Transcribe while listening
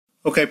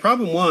Okay,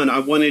 problem one, I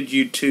wanted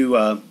you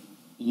to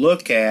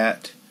look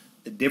at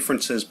the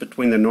differences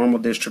between the normal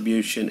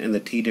distribution and the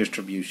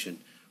t-distribution.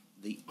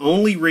 The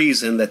only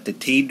reason that the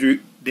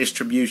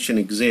t-distribution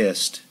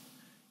exists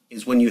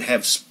is when you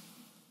have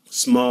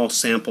small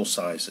sample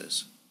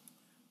sizes.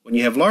 When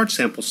you have large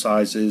sample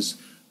sizes,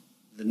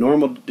 the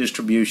normal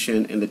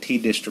distribution and the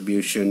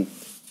t-distribution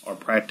are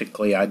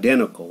practically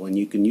identical, and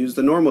you can use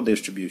the normal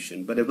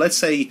distribution. But if, let's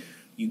say,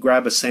 you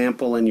grab a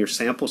sample and your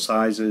sample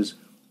sizes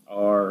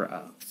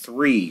are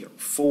 3 or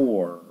 4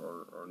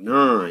 or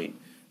 9,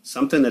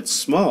 something that's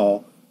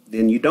small,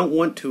 then you don't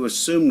want to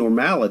assume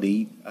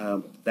normality.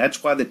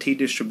 That's why the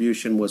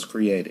t-distribution was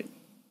created.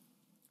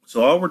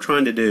 So all we're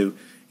trying to do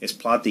is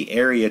plot the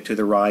area to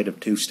the right of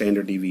two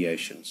standard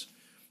deviations.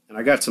 And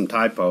I got some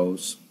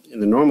typos. In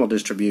the normal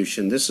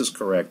distribution, this is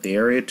correct. The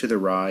area to the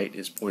right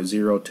is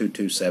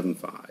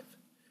 0.02275.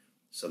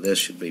 So this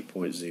should be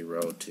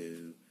 0.02,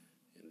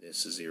 and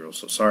this is 0.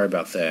 So sorry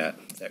about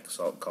that. That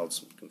caused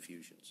some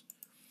confusions.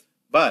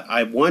 But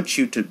I want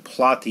you to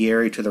plot the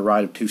area to the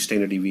right of two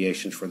standard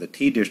deviations for the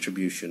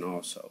t-distribution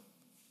also.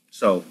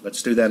 So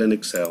let's do that in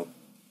Excel.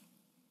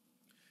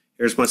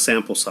 Here's my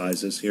sample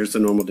sizes. Here's the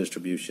normal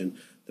distribution.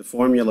 The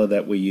formula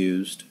that we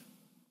used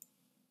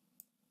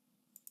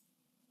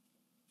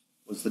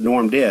was the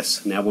norm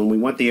dist. Now when we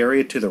want the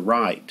area to the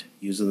right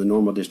using the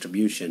normal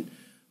distribution,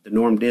 the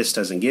norm dist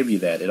doesn't give you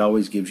that. It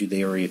always gives you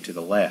the area to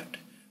the left.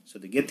 So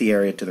to get the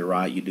area to the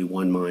right, you do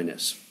 1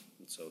 minus.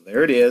 So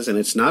there it is, and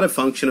it's not a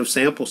function of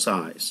sample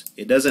size.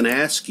 It doesn't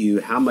ask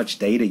you how much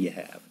data you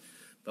have.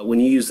 But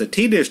when you use the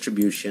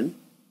t-distribution,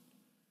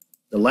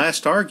 the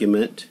last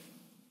argument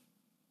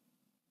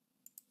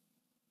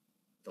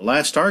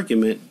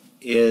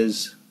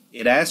is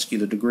it asks you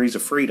the degrees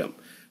of freedom.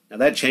 Now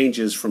that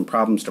changes from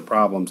problems to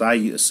problems. I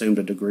assume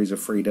the degrees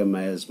of freedom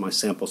as my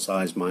sample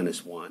size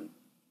minus 1.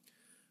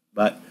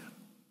 But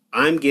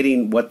I'm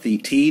getting what the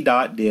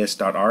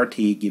t.dist.rt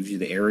gives you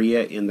the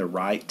area in the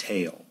right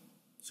tail.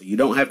 So you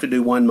don't have to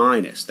do 1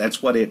 minus.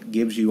 That's what it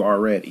gives you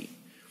already.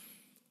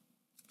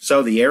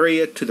 So the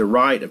area to the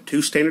right of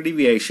two standard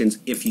deviations,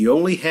 if you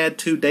only had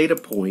 2 data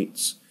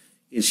points,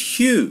 is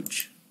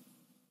huge.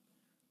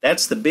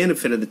 That's the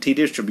benefit of the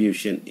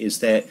t-distribution, is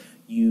that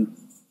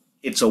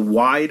it's a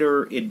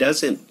wider,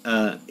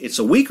 it's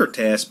a weaker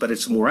test, but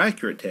it's a more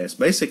accurate test.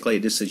 Basically,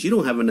 it just says you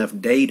don't have enough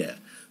data.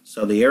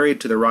 So the area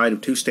to the right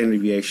of two standard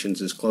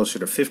deviations is closer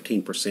to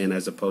 15%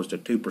 as opposed to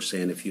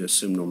 2% if you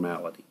assume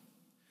normality.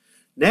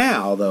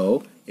 Now,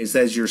 though, is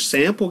as your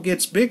sample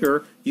gets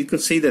bigger, you can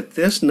see that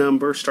this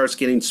number starts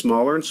getting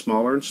smaller and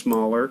smaller and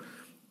smaller,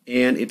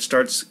 and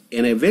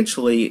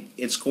eventually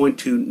it's going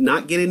to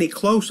not get any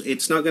close.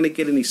 It's not going to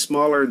get any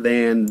smaller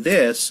than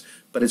this,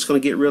 but it's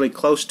going to get really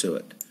close to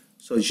it.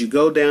 So as you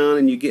go down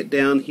and you get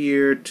down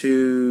here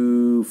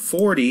to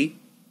 40,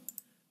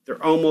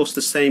 they're almost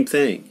the same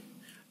thing.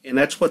 And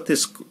that's what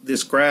this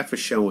graph is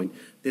showing.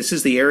 This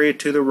is the area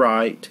to the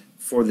right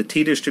for the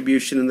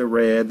t-distribution in the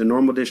red, the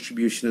normal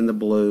distribution in the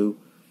blue.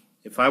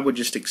 If I would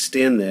just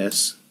extend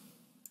this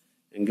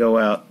and go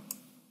out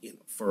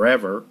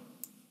forever,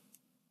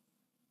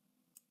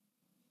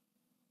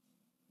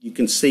 you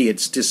can see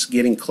it's just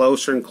getting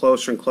closer and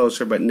closer and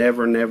closer, but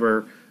never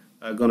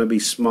going to be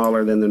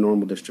smaller than the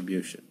normal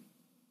distribution.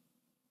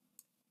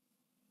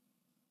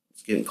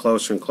 It's getting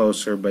closer and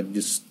closer, but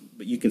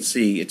you can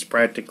see it's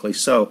practically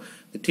so.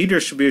 The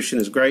t-distribution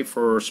is great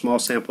for small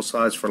sample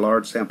size. For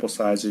large sample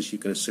sizes, you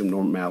can assume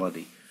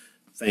normality.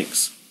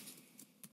 Thanks.